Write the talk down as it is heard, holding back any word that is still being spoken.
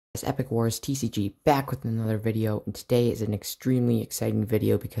It's Epic Wars TCG back with another video, and today is an extremely exciting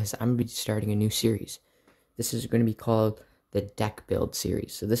video because I'm going to be starting a new series. This is going to be called the Deckbuild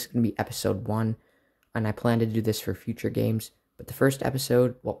Series. So this is going to be episode 1, and I plan to do this for future games. But the first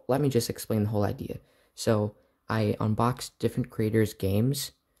episode, well, let me just explain the whole idea. So I unboxed different creators'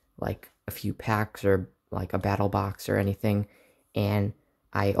 games, like a few packs or like a battle box or anything, and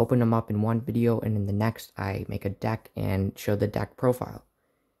I open them up in one video, and in the next I make a deck and show the deck profile.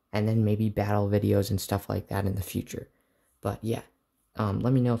 And then maybe battle videos and stuff like that in the future. But yeah,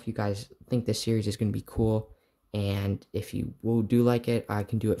 let me know if you guys think this series is going to be cool, and if you do like it, I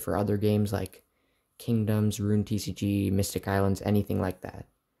can do it for other games like Kingdoms, Rune TCG, Mystic Islands, anything like that.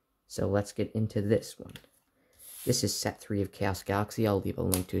 So let's get into this one. This is set 3 of Chaos Galaxy. I'll leave a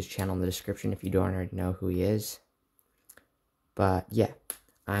link to his channel in the description if you don't already know who he is. But yeah,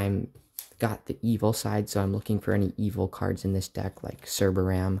 I'm got the evil side, so I'm looking for any evil cards in this deck, like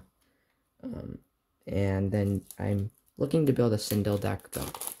Cerberam. And then I'm looking to build a Sindel deck,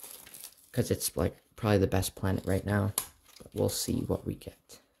 but because it's like probably the best planet right now. But we'll see what we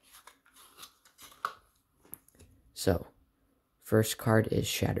get. So, first card is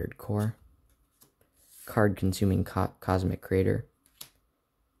Shattered Core. Card consuming Cosmic Crater.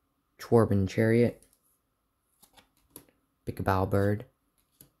 Chwarbin Chariot. Bigabal Bird.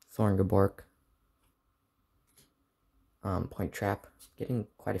 Thorngabork. Point Trap. Getting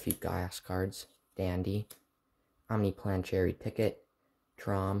quite a few Gaia's cards. Dandy. Omniplanetary Ticket.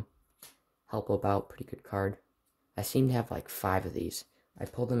 Trom. Help About, pretty good card. I seem to have like 5 of these. I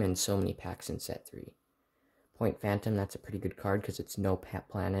pulled them in so many packs in set 3. Point Phantom, that's a pretty good card because it's no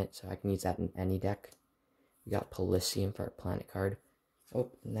planet, so I can use that in any deck. We got Polysium for our planet card.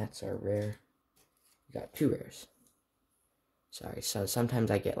 Oh, and that's our rare. We got 2 rares. Sorry, so sometimes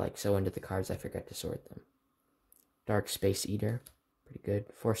I get like so into the cards I forget to sort them. Dark Space Eater, pretty good.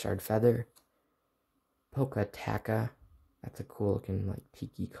 4-starred Feather. Poka Taka, that's a cool looking like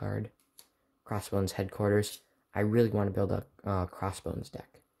tiki card. Crossbones Headquarters. I really want to build a Crossbones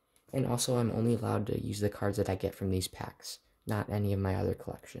deck. And also I'm only allowed to use the cards that I get from these packs, not any of my other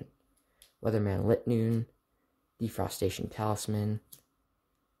collection. Weatherman Litnoon, Defrostation Talisman,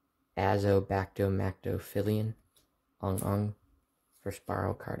 Azo Bacto Macto Filion, Ung, first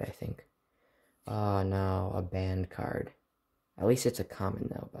borrow card I think. Oh no, a banned card. At least it's a common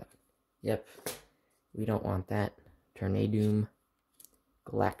though, but yep, we don't want that. Tornadum,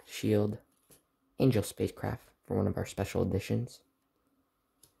 Galactic Shield, Angel Spacecraft for one of our special editions.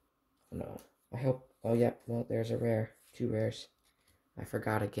 No, I hope, oh yeah, well there's a rare, 2 rares. I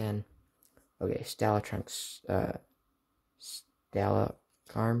forgot again. Okay, Stalatrunks,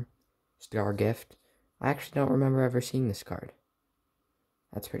 Stalacarm, Star Gift. I actually don't remember ever seeing this card.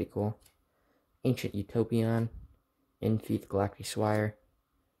 That's pretty cool. Ancient Utopion, Infeith Galactic Swire,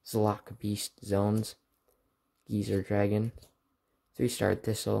 Zalak Beast Zones, Geezer Dragon, 3-starred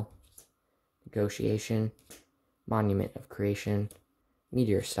Thistle, Negotiation, Monument of Creation,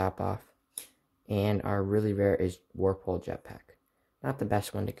 Meteor Stop Off, and our really rare is Warpole Jetpack. Not the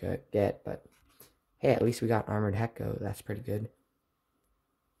best one to get, but hey, at least we got Armored Hecko. That's pretty good.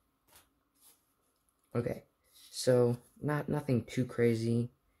 Okay, so nothing too crazy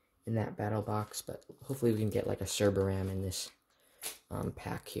in that battle box, but hopefully we can get like a Cerberam in this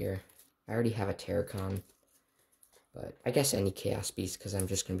pack here. I already have a Terracon, but I guess any Chaos Beast because I'm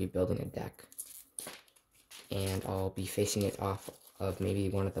just going to be building a deck. And I'll be facing it off of maybe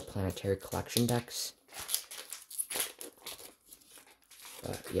one of the Planetary Collection decks.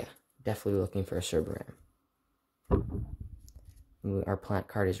 But yeah, definitely looking for a Cerberam. Our plant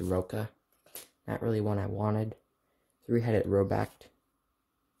card is Roka. Not really one I wanted. 3-headed Robact.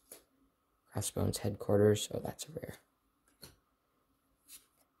 Crossbones Headquarters. Oh, that's a rare.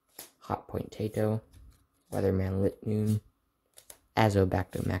 Hot Point Tato. Weatherman Litnoon.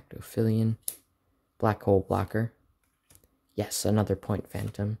 Azobacto Mactophilion. Black Hole Blocker. Yes, another Point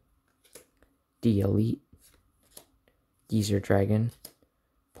Phantom. D-Elite. Geezer Dragon.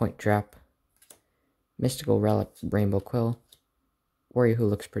 Point Trap. Mystical Relic Rainbow Quill. Warrior who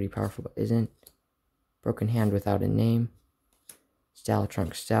looks pretty powerful but isn't. Broken Hand Without a Name.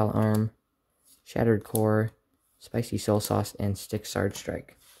 Stalatrunk Stalarm. Shattered Core. Spicy Soul Sauce, and Stick Sard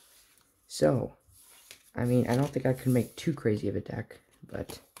Strike. So, I mean, I don't think I could make too crazy of a deck,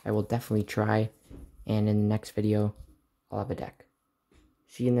 but I will definitely try, and in the next video, I'll have a deck.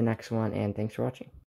 See you in the next one, and thanks for watching.